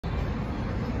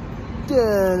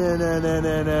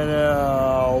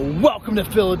Welcome to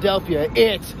Philadelphia.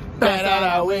 It's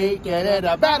Banana Week, and it's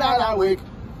a Banana Week.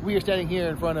 We are standing here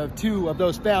in front of two of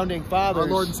those founding fathers, our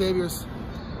Lord and Saviors,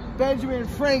 Benjamin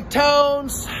Frank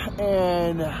Tones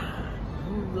and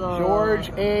George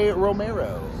A.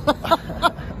 Romero.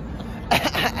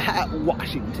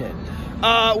 Washington.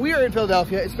 We are in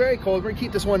Philadelphia. It's very cold. We're going to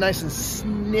keep this one nice and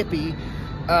snippy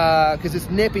because it's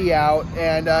nippy out,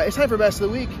 and it's time for Best of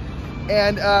the Week.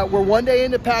 And we're one day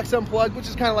into PaxU Unplugged, which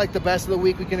is kind of like the best of the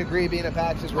week. We can agree being a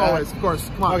PaxU is right. Always, of course.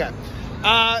 Come on. Okay.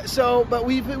 But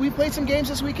we've played some games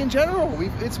this week in general.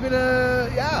 We've played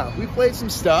some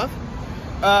stuff.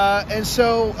 What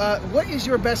is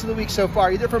your best of the week so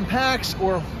far, either from PaxU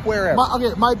or wherever?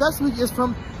 My best of the week is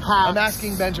from PaxU. I'm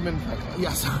asking Benjamin.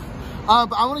 Yes.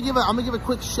 But I'm gonna give a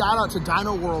quick shout out to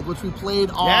Dino World, which we played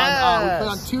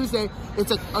on Tuesday.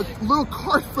 It's a little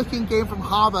card flicking game from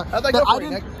Hava.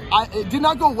 It did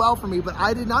not go well for me, but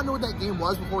I did not know what that game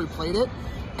was before we played it,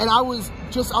 and I was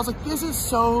like, this is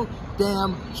so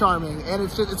damn charming, and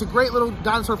it's a great little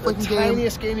dinosaur flicking game.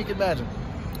 Tiniest game you can imagine.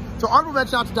 So honorable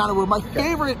mention out to Dino World. My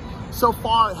favorite so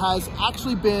far has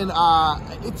actually been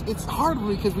it's hard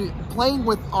because we've gotten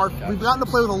to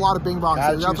play with a lot of Bing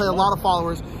Bongs. We've got to play a lot of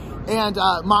followers. And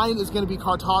mine is going to be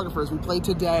Cartographers. We played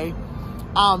today,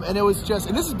 and it was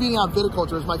and this is beating out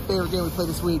Viticulture. It was my favorite game we played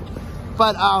this week.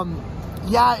 But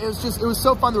yeah, it was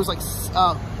so fun. There was like,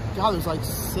 there was like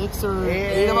 6 or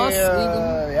 8 of us.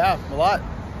 Yeah, a lot.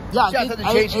 Yeah, shout out to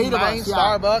JG Main,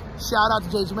 Starbucks. Shout out to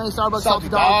JG Main, Starbucks, Salty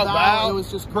Dog. Wow. It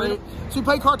was just great. So we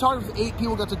played Cartographers with 8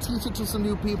 people, got to teach it to some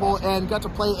new people, and got to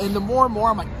play. And the more and more,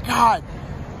 I'm like, God,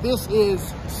 this is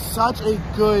such a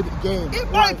good game.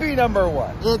 It might be number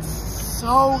 1. It's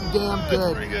so damn good.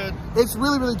 It's pretty good. It's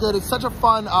really, really good. It's such a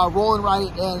fun roll and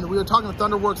write, and we were talking to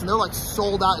Thunderworks, and they're like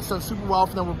sold out. It's done super well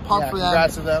for them. We're pumped for them.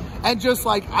 Congrats to them. And just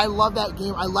like, I love that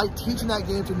game. I like teaching that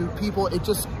game to new people. It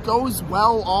just goes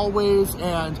well always,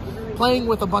 and playing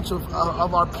with a bunch of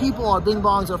our people, our Bing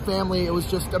Bongs, our family, it was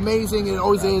just amazing. It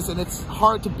always is, and it's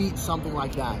hard to beat something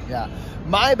like that. Yeah.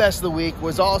 My best of the week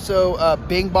was also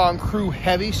Bing Bong Crew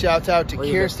Heavy. Shouts out to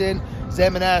Kirsten,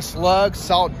 Zemanass Slug,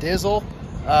 Salt Dizzle,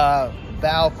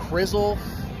 Val Crizzle,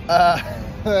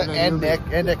 and Nick.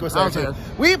 And Nick was there too.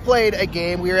 We played a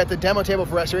game. We were at the demo table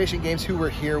for Restoration Games, who we're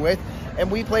here with, and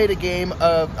we played a game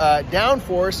of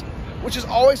Downforce, which is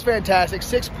always fantastic.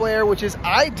 6-player, which is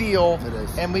ideal. It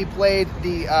is. And we played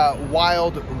the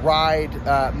Wild Ride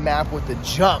map with the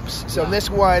jumps. So in this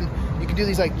one, you can do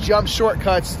these like jump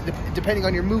shortcuts depending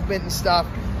on your movement and stuff.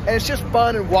 And it's just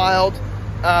fun and wild.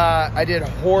 I did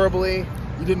horribly.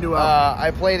 You didn't do well.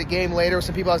 I played a game later with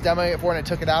some people I was demoing it for, and I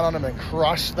took it out on them and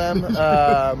crushed them.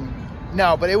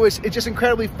 No, but it's just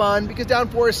incredibly fun because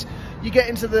Downforce, you get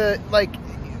into the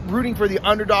rooting for the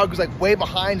underdog who's like way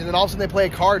behind, and then all of a sudden they play a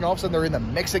card, and all of a sudden they're in the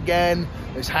mix again.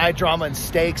 There's high drama and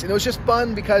stakes, and it was just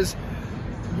fun because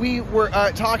we were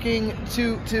talking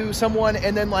to someone,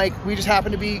 and then we just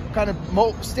happened to be kind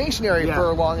of stationary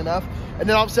for long enough, and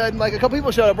then all of a sudden a couple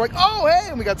people showed up. We're like, oh hey,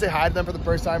 and we got to say hi to them for the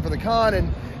first time for the con,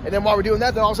 and then while we're doing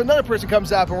that, then all of a sudden another person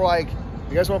comes up, and we're like,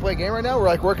 you guys want to play a game right now? We're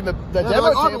like working the demo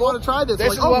table. I want to try this.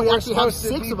 This is what we're supposed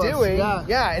to be doing.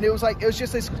 Yeah, and it was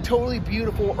just this totally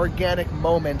beautiful organic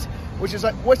moment, which is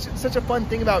what's such a fun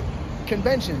thing about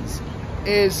conventions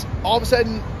is all of a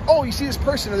sudden, you see this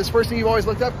person you've always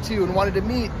looked up to and wanted to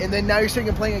meet, and then now you're sitting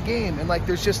and playing a game, and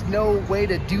there's just no way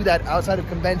to do that outside of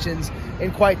conventions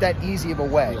in quite that easy of a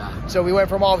way. Yeah. So we went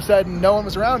from all of a sudden no one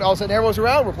was around, all of a sudden everyone was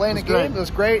around, we're playing a game, it was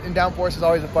great, and Downforce is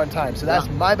always a fun time. So that's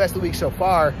my best of the week so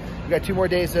far. We got 2 more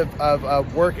days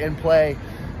of work and play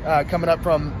coming up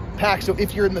from PaxU. So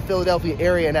if you're in the Philadelphia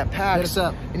area and at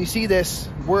PaxU and you see this,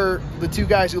 we're the 2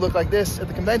 guys who look like this at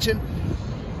the convention,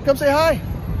 come say hi.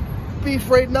 Be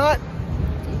afraid not.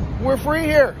 We're free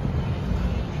here.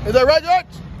 Is that right, George?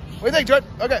 What do you think, George?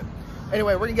 Okay.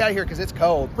 Anyway, we're going to get out of here because it's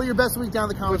cold. Put your best of the week down in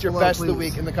the comments below, Put your best of the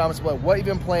week in the comments below. What you've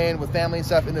been playing with family and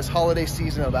stuff in this holiday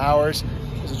season of ours.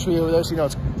 There's a tree over there, so you know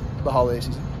it's the holiday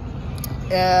season.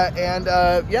 And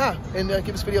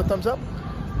give this video a thumbs up.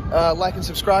 Like and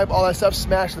subscribe, all that stuff.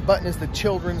 Smash the button, as the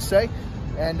children say.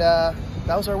 And that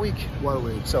was our week. What a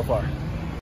week so far.